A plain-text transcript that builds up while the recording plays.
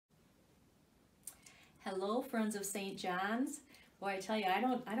Hello, friends of St. John's. Boy, I tell you, I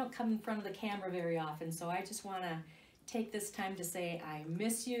don't come in front of the camera very often, so I just want to take this time to say I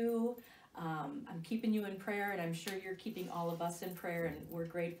miss you. I'm keeping you in prayer, and I'm sure you're keeping all of us in prayer, and we're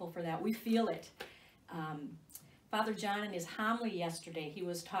grateful for that. We feel it. Father John, in his homily yesterday, he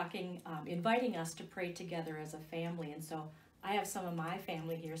was talking, inviting us to pray together as a family, and so I have some of my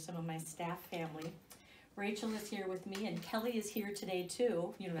family here, some of my staff family. Rachel is here with me, and Kelly is here today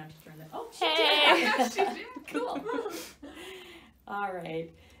too. You don't have to turn that. Oh, she did. She did. Cool. All right.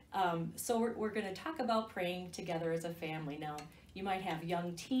 So we're going to talk about praying together as a family. Now, you might have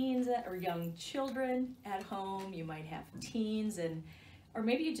young teens or young children at home. You might have teens, or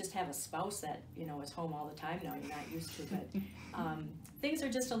maybe you just have a spouse that is home all the time now. You're not used to, but things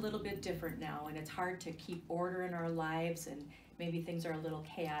are just a little bit different now, and it's hard to keep order in our lives, and maybe things are a little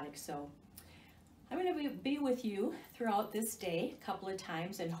chaotic. So I'm going to be with you throughout this day a couple of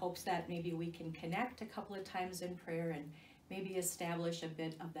times in hopes that maybe we can connect a couple of times in prayer and maybe establish a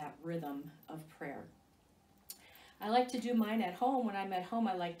bit of that rhythm of prayer. I like to do mine at home. When I'm at home,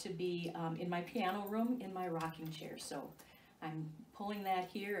 I like to be in my piano room in my rocking chair. So I'm pulling that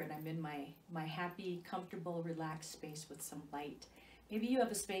here, and I'm in my happy, comfortable, relaxed space with some light. Maybe you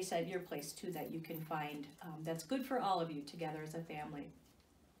have a space at your place too that you can find that's good for all of you together as a family.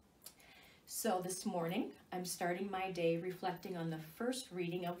 So this morning, I'm starting my day reflecting on the first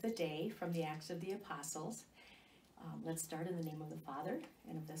reading of the day from the Acts of the Apostles. Let's start in the name of the Father,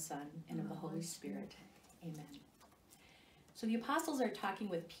 and of the Son, and of the Holy Spirit. Amen. So the apostles are talking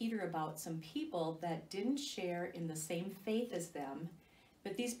with Peter about some people that didn't share in the same faith as them,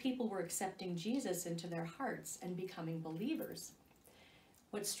 but these people were accepting Jesus into their hearts and becoming believers.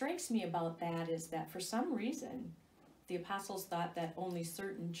 What strikes me about that is that for some reason, the apostles thought that only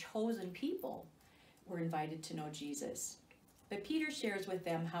certain chosen people were invited to know Jesus. But Peter shares with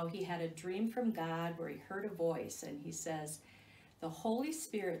them how he had a dream from God where he heard a voice, and he says, "The Holy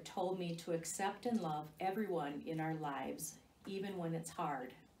Spirit told me to accept and love everyone in our lives, even when it's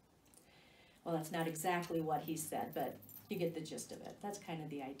hard." Well, that's not exactly what he said, but you get the gist of it. That's kind of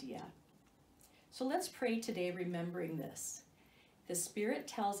the idea. So let's pray today remembering this. The Spirit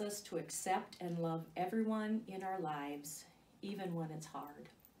tells us to accept and love everyone in our lives, even when it's hard.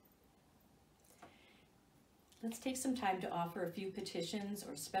 Let's take some time to offer a few petitions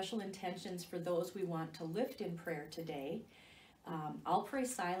or special intentions for those we want to lift in prayer today. I'll pray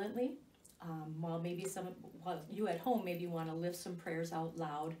silently, while you at home maybe want to lift some prayers out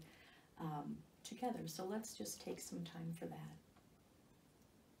loud together. So let's just take some time for that.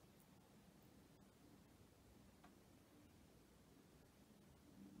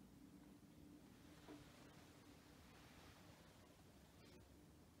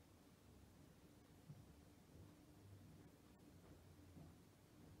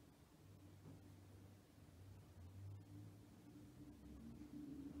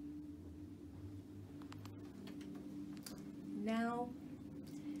 Now,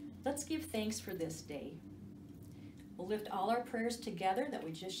 let's give thanks for this day. We'll lift all our prayers together that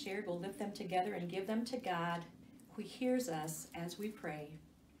we just shared. We'll lift them together and give them to God, who hears us as we pray.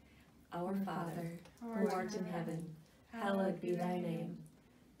 Our Father, who art in heaven, hallowed be thy name.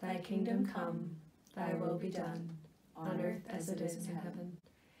 Thy kingdom come, thy will be done, on earth as it is in heaven.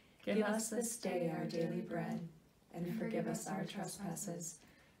 Give us this day our daily bread, and forgive us our trespasses,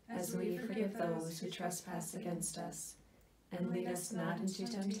 as we forgive those who trespass against us. And lead us not into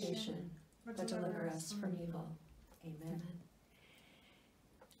temptation, but deliver us from evil. Amen.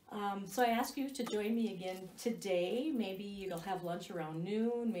 So I ask you to join me again today. Maybe you'll have lunch around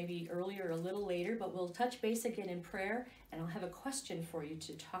noon, maybe earlier or a little later, but we'll touch base again in prayer, and I'll have a question for you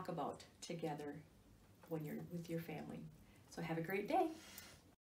to talk about together when you're with your family. So have a great day.